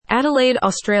Adelaide,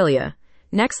 Australia.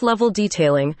 Next Level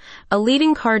Detailing, a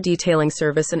leading car detailing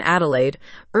service in Adelaide,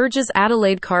 urges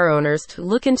Adelaide car owners to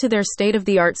look into their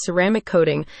state-of-the-art ceramic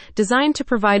coating designed to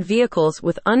provide vehicles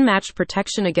with unmatched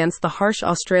protection against the harsh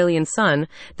Australian sun.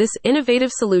 This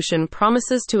innovative solution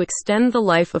promises to extend the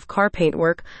life of car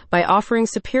paintwork by offering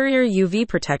superior UV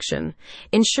protection,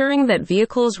 ensuring that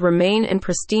vehicles remain in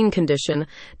pristine condition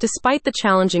despite the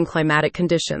challenging climatic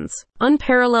conditions.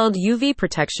 Unparalleled UV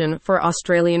protection for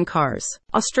Australian cars.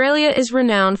 Australia is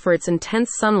renowned for its intense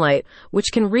sunlight,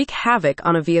 which can wreak havoc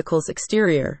on a vehicle's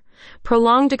exterior.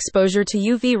 Prolonged exposure to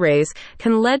UV rays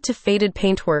can lead to faded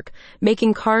paintwork,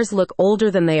 making cars look older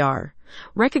than they are.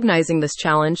 Recognizing this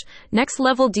challenge, Next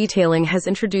Level Detailing has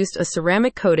introduced a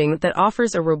ceramic coating that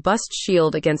offers a robust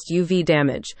shield against UV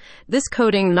damage. This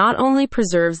coating not only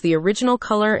preserves the original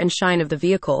color and shine of the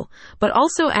vehicle, but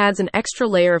also adds an extra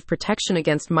layer of protection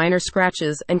against minor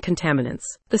scratches and contaminants.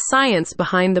 The science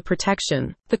behind the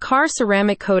protection. The car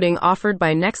ceramic coating offered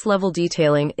by Next Level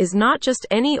Detailing is not just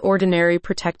any ordinary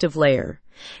protective layer.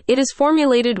 It is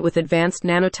formulated with advanced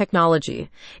nanotechnology,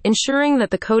 ensuring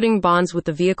that the coating bonds with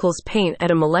the vehicle's paint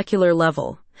at a molecular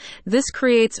level. This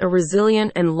creates a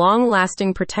resilient and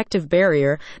long-lasting protective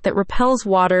barrier that repels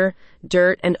water,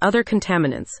 dirt, and other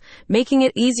contaminants, making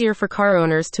it easier for car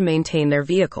owners to maintain their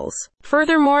vehicles.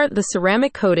 Furthermore, the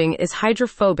ceramic coating is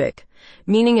hydrophobic,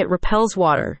 meaning it repels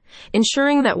water,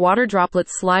 ensuring that water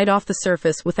droplets slide off the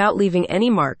surface without leaving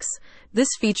any marks. This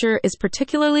feature is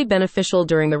particularly beneficial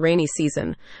during the rainy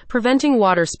season, preventing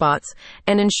water spots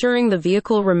and ensuring the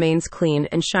vehicle remains clean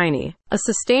and shiny. A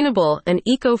sustainable and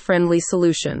eco-friendly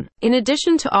solution. In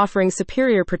addition to offering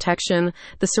superior protection,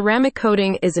 the ceramic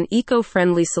coating is an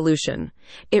eco-friendly solution.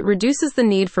 It reduces the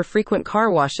need for frequent car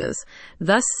washes,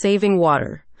 thus saving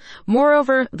water.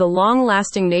 Moreover, the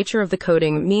long-lasting nature of the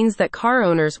coating means that car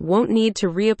owners won't need to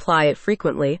reapply it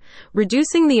frequently,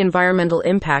 reducing the environmental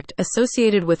impact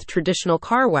associated with traditional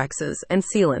car waxes and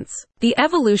sealants. The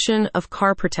evolution of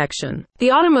car protection.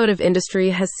 The automotive industry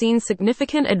has seen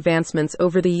significant advancements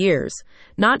over the years,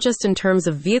 not just in terms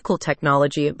of vehicle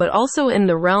technology, but also in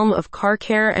the realm of car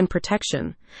care and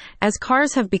protection. As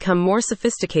cars have become more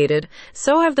sophisticated,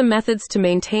 so have the methods to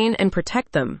maintain and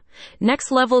protect them. Next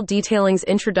Level Detailing's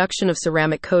introduction of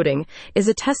ceramic coating is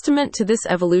a testament to this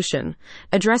evolution,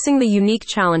 addressing the unique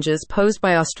challenges posed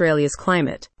by Australia's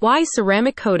climate. Why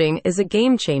ceramic coating is a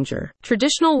game changer.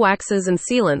 Traditional waxes and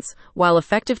sealants, while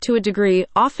effective to a degree,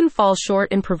 often fall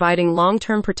short in providing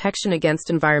long-term protection against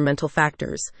environmental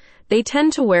factors. They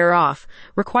tend to wear off,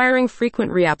 requiring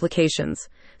frequent reapplications.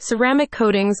 Ceramic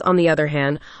coatings, on the other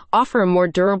hand, offer a more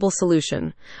durable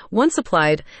solution. Once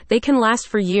applied, they can last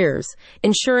for years,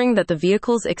 ensuring that the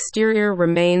vehicle's exterior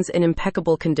remains in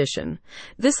impeccable condition.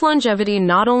 This longevity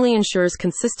not only ensures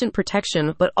consistent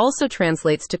protection but also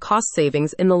translates to cost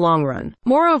savings in the long run.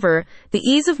 Moreover, the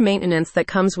ease of maintenance that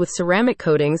comes with ceramic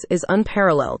coatings is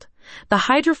unparalleled. The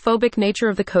hydrophobic nature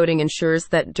of the coating ensures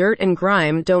that dirt and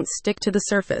grime don't stick to the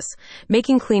surface,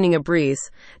 making cleaning a breeze.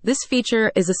 This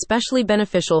feature is especially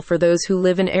beneficial for those who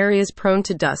live in areas prone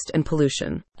to dust and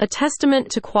pollution. A testament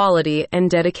to quality and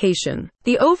dedication.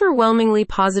 The overwhelmingly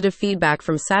positive feedback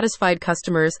from satisfied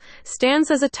customers stands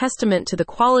as a testament to the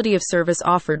quality of service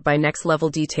offered by Next Level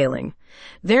Detailing.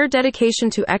 Their dedication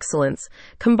to excellence,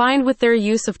 combined with their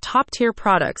use of top-tier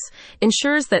products,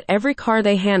 ensures that every car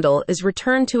they handle is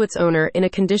returned to its owner in a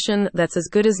condition that's as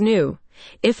good as new,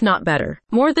 if not better.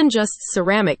 More than just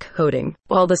ceramic coating.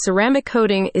 While the ceramic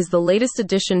coating is the latest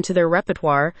addition to their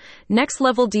repertoire, Next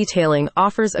Level Detailing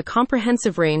offers a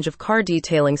comprehensive range of car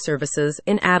detailing services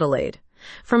in Adelaide.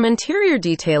 From interior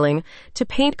detailing to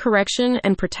paint correction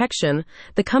and protection,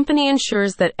 the company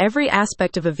ensures that every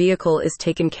aspect of a vehicle is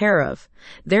taken care of.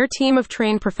 Their team of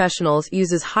trained professionals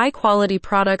uses high-quality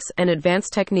products and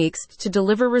advanced techniques to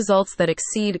deliver results that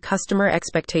exceed customer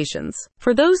expectations.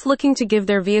 For those looking to give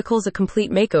their vehicles a complete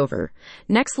makeover,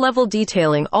 Next Level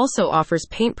Detailing also offers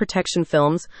paint protection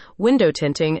films, window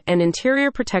tinting, and interior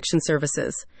protection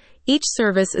services. Each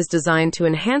service is designed to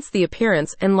enhance the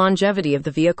appearance and longevity of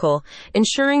the vehicle,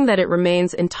 ensuring that it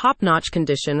remains in top-notch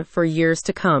condition for years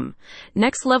to come.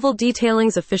 Next Level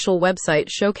Detailing's official website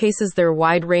showcases their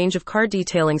wide range of car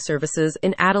detailing services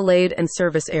in Adelaide and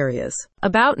service areas.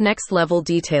 About Next Level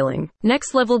Detailing.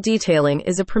 Next Level Detailing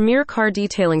is a premier car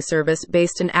detailing service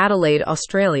based in Adelaide,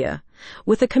 Australia.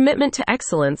 With a commitment to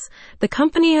excellence, the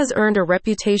company has earned a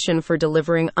reputation for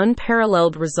delivering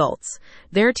unparalleled results.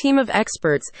 Their team of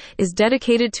experts is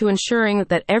dedicated to ensuring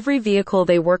that every vehicle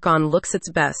they work on looks its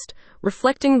best,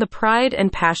 reflecting the pride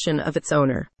and passion of its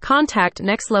owner. Contact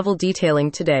Next Level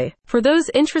Detailing today. For those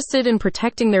interested in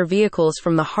protecting their vehicles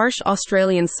from the harsh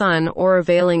Australian sun or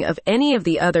availing of any of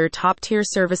the other top-tier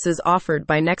services offered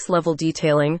by Next Level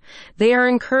Detailing, they are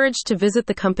encouraged to visit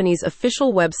the company's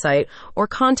official website or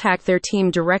contact their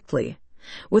team directly.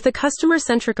 With a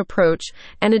customer-centric approach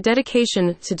and a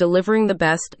dedication to delivering the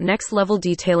best, Next Level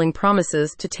Detailing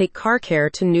promises to take car care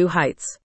to new heights.